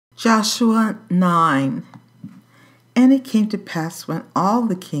Joshua 9. And it came to pass when all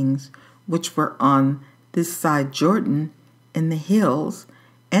the kings which were on this side Jordan, in the hills,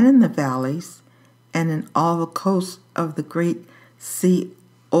 and in the valleys, and in all the coasts of the great sea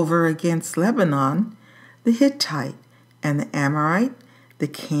over against Lebanon, the Hittite, and the Amorite, the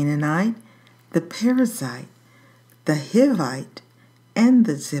Canaanite, the Perizzite, the Hivite, and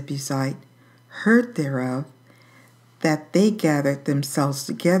the Jebusite, heard thereof, that they gathered themselves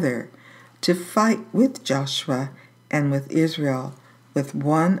together to fight with Joshua and with Israel with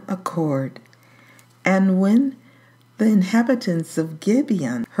one accord. And when the inhabitants of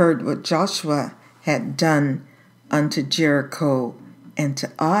Gibeon heard what Joshua had done unto Jericho and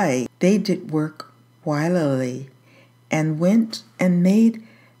to Ai, they did work wilily, and went and made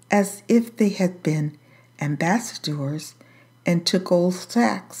as if they had been ambassadors, and took old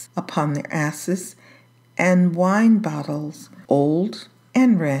sacks upon their asses, and wine bottles, old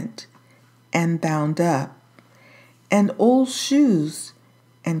and rent, and bound up, and old shoes,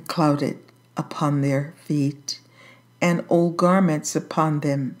 and clouted upon their feet, and old garments upon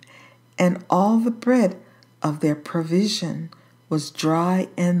them, and all the bread of their provision was dry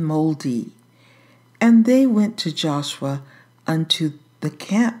and moldy. And they went to Joshua unto the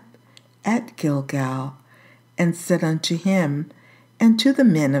camp at Gilgal, and said unto him and to the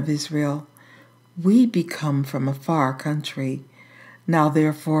men of Israel, We be come from a far country. Now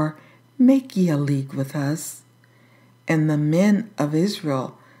therefore make ye a league with us. And the men of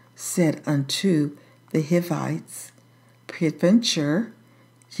Israel said unto the Hivites, Peradventure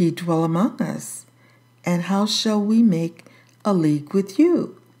ye dwell among us, and how shall we make a league with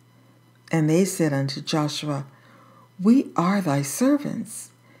you? And they said unto Joshua, We are thy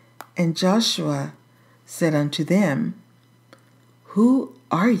servants. And Joshua said unto them, Who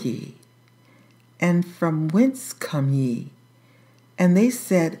are ye? And from whence come ye? And they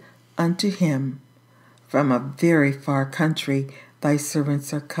said unto him, From a very far country thy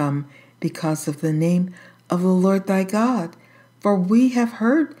servants are come, because of the name of the Lord thy God. For we have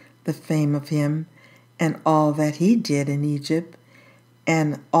heard the fame of him, and all that he did in Egypt,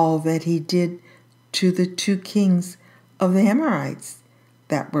 and all that he did to the 2 kings of the Amorites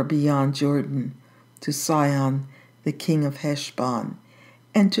that were beyond Jordan, to Sihon the king of Heshbon,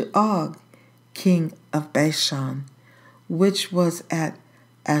 and to Og king of Bashan, which was at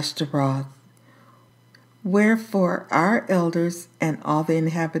Ashtaroth. Wherefore our elders and all the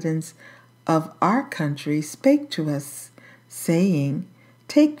inhabitants of our country spake to us, saying,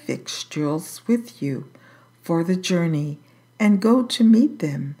 Take victuals with you for the journey, and go to meet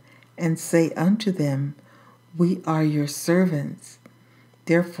them, and say unto them, We are your servants.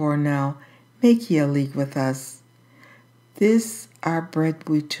 Therefore now make ye a league with us. This our bread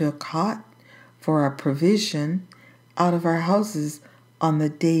we took hot for our provision out of our houses on the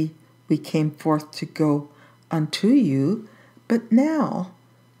day we came forth to go unto you. But now,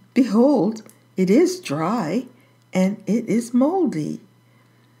 behold, it is dry, and it is moldy.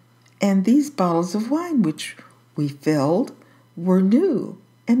 And these bottles of wine which we filled were new,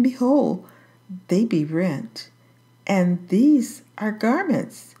 and behold, they be rent. And these our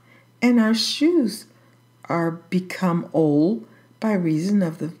garments, and our shoes are become old by reason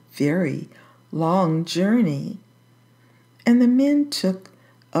of the very long journey. And the men took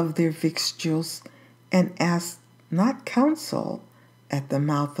of their victuals, and asked not counsel at the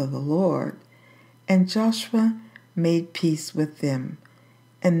mouth of the Lord. And Joshua made peace with them,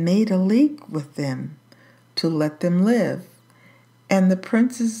 and made a league with them, to let them live. And the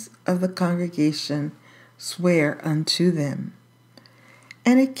princes of the congregation swear unto them.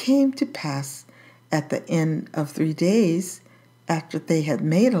 And it came to pass at the end of 3 days, after they had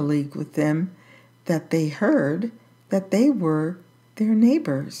made a league with them, that they heard that they were their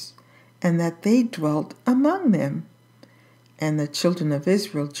neighbors, and that they dwelt among them. And the children of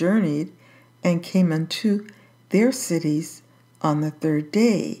Israel journeyed, and came unto their cities on the 3rd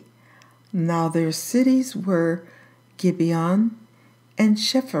day. Now their cities were Gibeon, and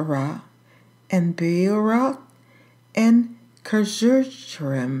Shephirah, and Beeroth, and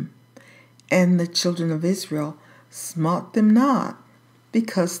Kirjathjearim. And the children of Israel smote them not,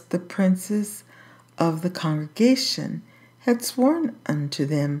 because the princes of the congregation had sworn unto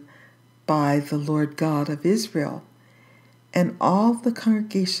them by the Lord God of Israel. And all the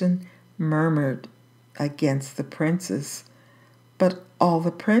congregation murmured against the princes. But all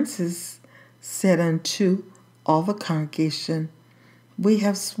the princes said unto all the congregation, We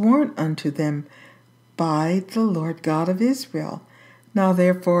have sworn unto them by the Lord God of Israel. Now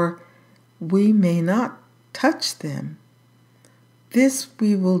therefore we may not touch them. This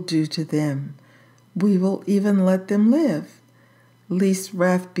we will do to them. We will even let them live. lest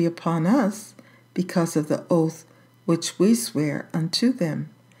wrath be upon us because of the oath which we swear unto them.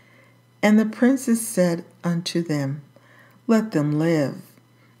 And the princes said unto them, Let them live,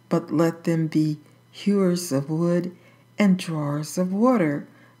 but let them be hewers of wood and drawers of water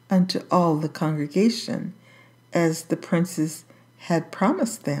unto all the congregation, as the princes had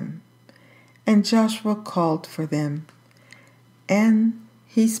promised them. And Joshua called for them, and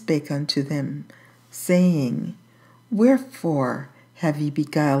he spake unto them, saying, Wherefore have ye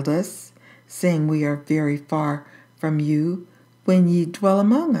beguiled us, saying, We are very far from you, when ye dwell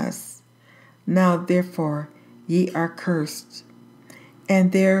among us? Now therefore ye are cursed,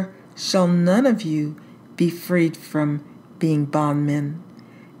 and there shall none of you be freed from being bondmen,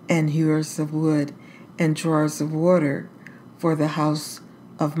 and hewers of wood, and drawers of water, for the house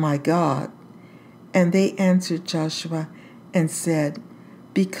of my God. And they answered Joshua, and said,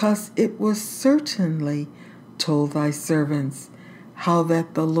 Because it was certainly told thy servants, how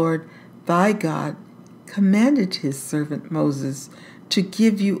that the Lord thy God commanded his servant Moses to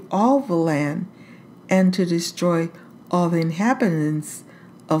give you all the land, and to destroy all the inhabitants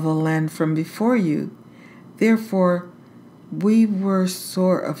of the land from before you. Therefore we were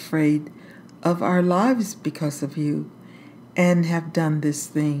sore afraid of our lives because of you, and have done this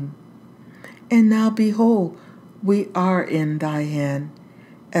thing. And now behold, we are in thy hand,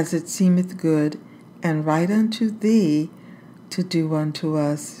 as it seemeth good and right unto thee to do unto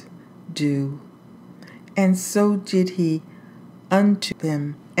us, do. And so did he unto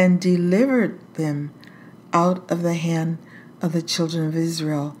them, and delivered them out of the hand of the children of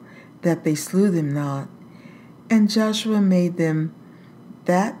Israel, that they slew them not. And Joshua made them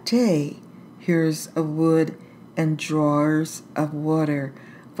that day hewers of wood and drawers of water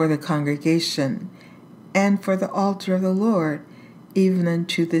for the congregation, and for the altar of the Lord, even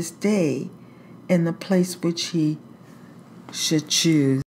unto this day, in the place which he should choose.